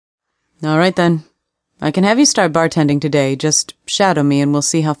All right, then. I can have you start bartending today. Just shadow me and we'll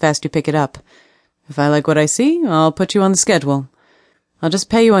see how fast you pick it up. If I like what I see, I'll put you on the schedule. I'll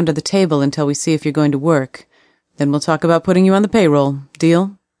just pay you under the table until we see if you're going to work. Then we'll talk about putting you on the payroll.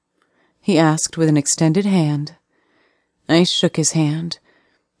 Deal? He asked with an extended hand. I shook his hand.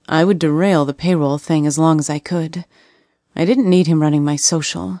 I would derail the payroll thing as long as I could. I didn't need him running my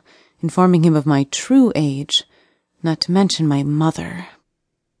social, informing him of my true age, not to mention my mother.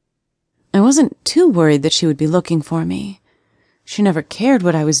 I wasn't too worried that she would be looking for me. She never cared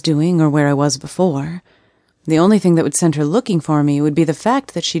what I was doing or where I was before. The only thing that would send her looking for me would be the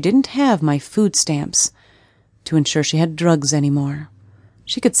fact that she didn't have my food stamps to ensure she had drugs anymore.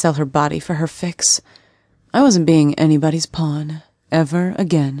 She could sell her body for her fix. I wasn't being anybody's pawn, ever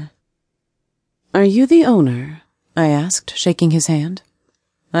again. "Are you the owner?" I asked, shaking his hand.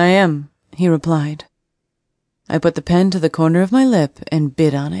 "I am," he replied. I put the pen to the corner of my lip and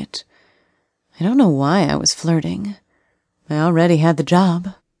bit on it. I don't know why I was flirting. I already had the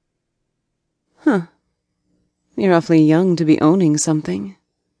job. "Huh. You're awfully young to be owning something."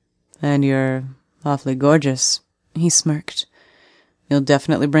 "And you're awfully gorgeous," he smirked. "You'll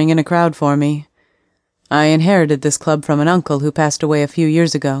definitely bring in a crowd for me. I inherited this club from an uncle who passed away a few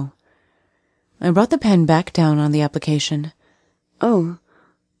years ago." I brought the pen back down on the application. "Oh,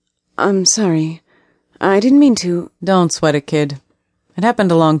 I'm sorry. I didn't mean to—" "Don't sweat it, kid. It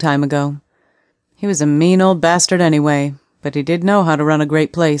happened a long time ago. He was a mean old bastard anyway, but he did know how to run a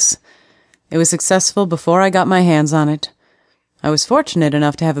great place. It was successful before I got my hands on it. I was fortunate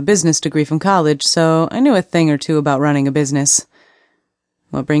enough to have a business degree from college, so I knew a thing or two about running a business.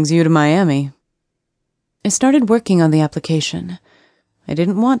 What brings you to Miami?" I started working on the application. I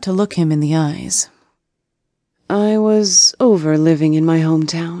didn't want to look him in the eyes. "I was over living in my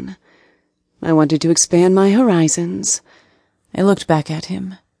hometown. I wanted to expand my horizons." I looked back at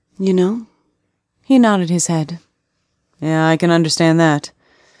him. "You know?" He nodded his head. "Yeah, I can understand that.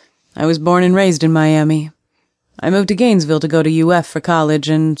 I was born and raised in Miami. I moved to Gainesville to go to UF for college,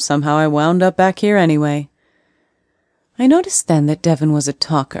 and somehow I wound up back here anyway." I noticed then that Devin was a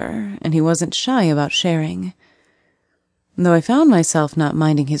talker, and he wasn't shy about sharing. Though I found myself not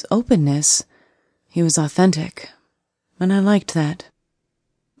minding his openness, he was authentic, and I liked that.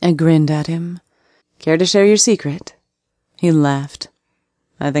 I grinned at him. "Care to share your secret?" He laughed.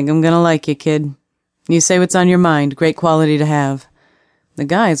 "I think I'm gonna like you, kid. You say what's on your mind, great quality to have. The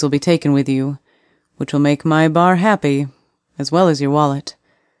guys will be taken with you, which will make my bar happy, as well as your wallet."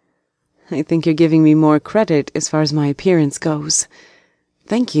 "I think you're giving me more credit as far as my appearance goes.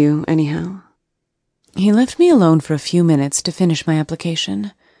 Thank you, anyhow." He left me alone for a few minutes to finish my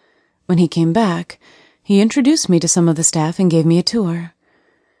application. When he came back, he introduced me to some of the staff and gave me a tour.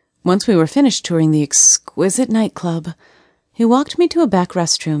 Once we were finished touring the exquisite nightclub, he walked me to a back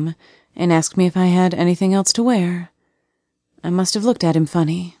restroom and asked me if I had anything else to wear. I must have looked at him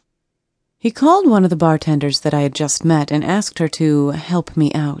funny. He called one of the bartenders that I had just met and asked her to help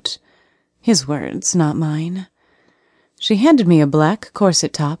me out. His words, not mine. She handed me a black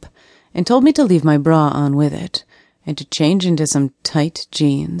corset top and told me to leave my bra on with it and to change into some tight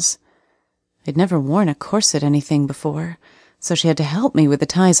jeans. I'd never worn a corset anything before, so she had to help me with the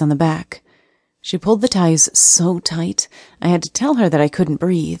ties on the back. She pulled the ties so tight, I had to tell her that I couldn't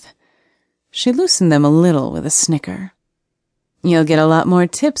breathe. She loosened them a little with a snicker. "You'll get a lot more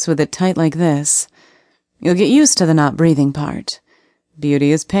tips with it tight like this. You'll get used to the not breathing part.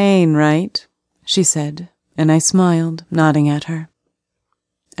 Beauty is pain, right?" she said, and I smiled, nodding at her.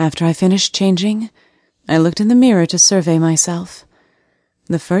 After I finished changing, I looked in the mirror to survey myself.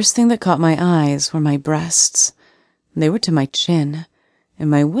 The first thing that caught my eyes were my breasts. They were to my chin, and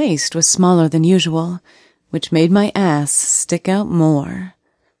my waist was smaller than usual, which made my ass stick out more.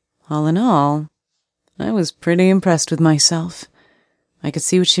 All in all, I was pretty impressed with myself. I could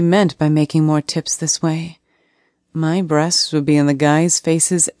see what she meant by making more tips this way. My breasts would be in the guys'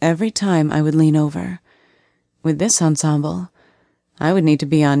 faces every time I would lean over. With this ensemble, I would need to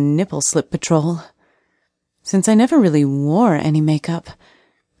be on nipple slip patrol. Since I never really wore any makeup,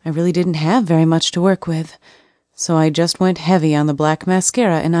 I really didn't have very much to work with, so I just went heavy on the black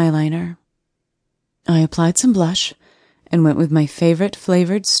mascara and eyeliner. I applied some blush and went with my favorite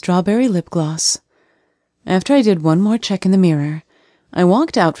flavored strawberry lip gloss. After I did one more check in the mirror, I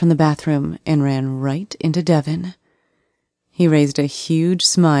walked out from the bathroom and ran right into Devin. He raised a huge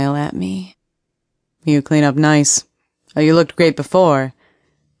smile at me. "You clean up nice. Oh, you looked great before.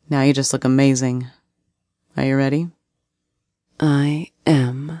 Now you just look amazing. Are you ready?" "I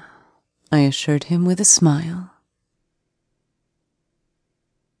am," I assured him with a smile.